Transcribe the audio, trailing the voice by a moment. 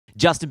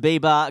Justin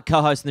Bieber,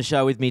 co-hosting the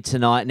show with me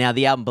tonight. Now,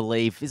 the album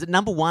Believe, is it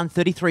number one,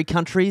 33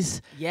 countries?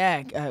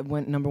 Yeah,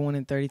 went number one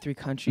in 33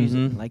 countries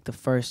in like the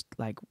first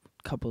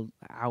couple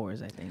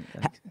hours, I think.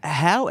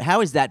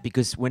 How is that?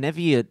 Because whenever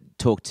you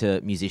talk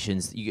to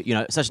musicians, you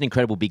know, such an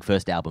incredible big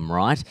first album,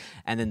 right?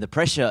 And then the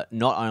pressure,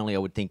 not only I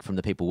would think from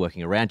the people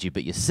working around you,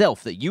 but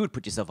yourself, that you would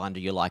put yourself under.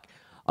 You're like,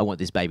 I want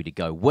this baby to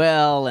go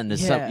well, and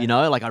there's some, you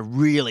know, like I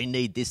really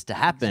need this to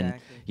happen.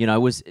 Exactly. You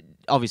know,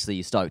 obviously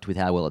you're stoked with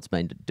how well it's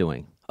been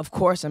doing. Of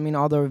course, I mean,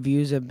 all the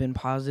reviews have been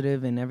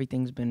positive, and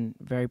everything's been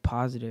very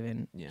positive.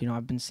 And you know,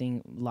 I've been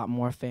seeing a lot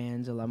more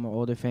fans, a lot more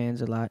older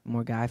fans, a lot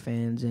more guy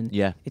fans, and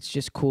it's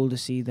just cool to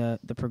see the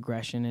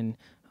progression, and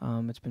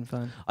it's been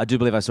fun. I do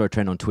believe I saw a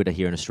trend on Twitter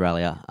here in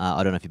Australia.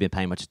 I don't know if you've been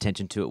paying much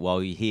attention to it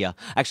while you're here.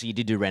 Actually, you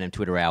did do Random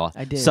Twitter Hour.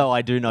 I did. So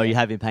I do know you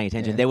have been paying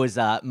attention. There was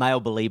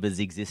Male Believers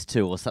Exist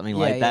Too, or something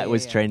like that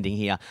was trending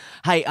here.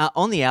 Hey,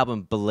 on the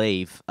album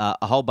Believe,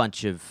 a whole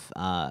bunch of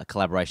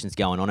collaborations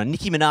going on. And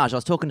Nicki Minaj, I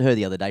was talking to her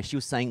the other day. She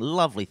was saying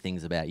lovely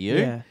things about you.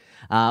 Yeah.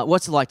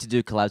 What's it like to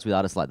do collabs with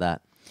artists like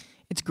that?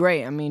 It's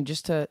great. I mean,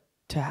 just to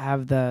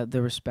have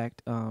the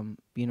respect,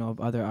 you know,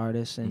 of other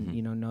artists, and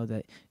you know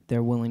that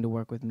they're willing to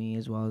work with me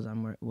as well as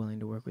I'm willing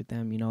to work with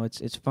them. You know,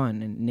 it's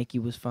fun. And Nicki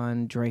was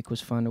fun. Drake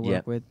was fun to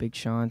work with. Big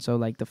Sean. So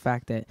like the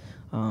fact that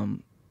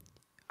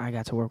I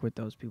got to work with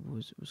those people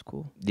was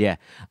cool. Yeah.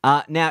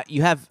 Now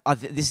you have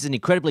this is an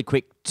incredibly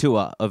quick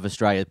tour of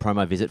Australia,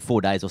 promo visit,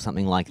 4 days or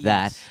something like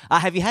that.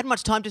 Have you had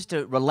much time just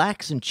to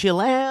relax and chill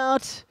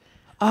out?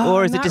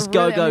 Or is it just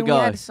go, really. go, I mean, go?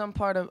 We had some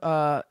part of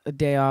a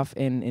day off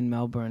in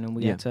Melbourne, and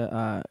we had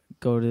to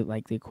go to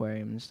like the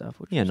aquarium and stuff,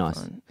 which was nice.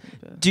 fun.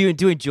 Do you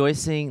enjoy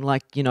seeing,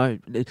 like, you know,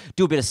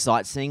 do a bit of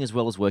sightseeing as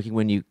well as working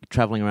when you're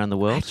traveling around the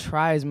world? I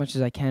try as much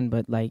as I can,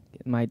 but like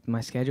my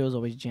schedule is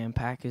always jam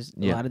packed. Because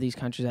a lot of these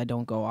countries I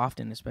don't go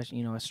often,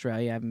 especially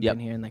Australia. I haven't been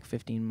here in like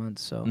 15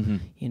 months, so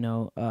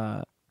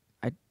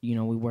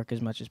we work as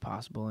much as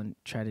possible and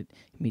try to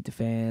meet the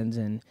fans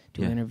and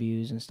do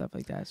interviews and stuff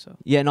like that. So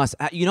nice.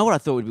 You know what I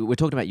thought? We're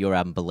talking about your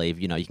album, Believe.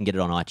 You know, you can get it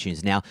on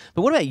iTunes now.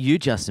 But what about you,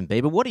 Justin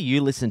Bieber? What do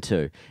you listen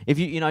to? If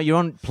you're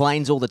on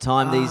planes all the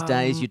time these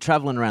days, you're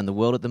traveling around the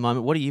world at the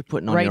moment. What are you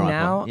putting on your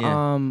iPhone? Right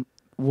now?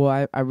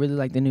 Well, I really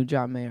like the new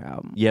John Mayer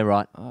album. Yeah,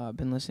 right. I've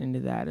been listening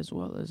to that, as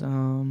well as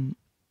the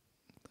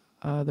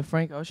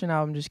Frank Ocean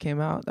album just came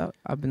out.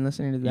 I've been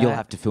listening to that. You'll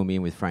have to fill me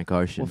in with Frank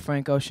Ocean. Well,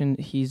 Frank Ocean,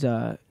 he's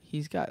got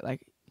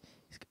like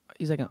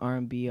he's like an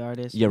R&B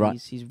artist. Yeah, right.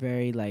 He's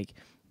very like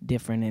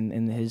different,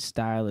 and his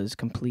style is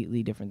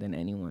completely different than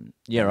anyone.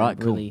 Yeah,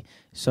 right. Really. Cool.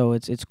 So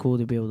it's cool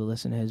to be able to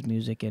listen to his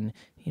music and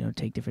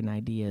take different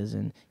ideas.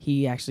 And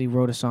he actually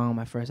wrote a song on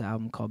my first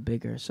album called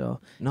Bigger. So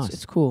nice.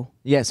 It's cool.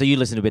 Yeah. So you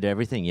listen to a bit of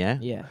everything, yeah.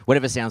 Yeah.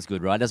 Whatever sounds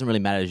good, right? It doesn't really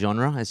matter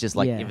genre. It's just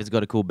like if it's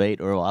got a cool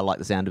beat or I like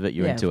the sound of it,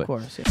 you're into it. Of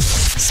course. Yeah.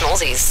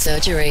 Smallzy's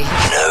Surgery.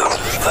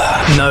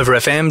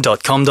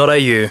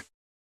 NovaFM.com.au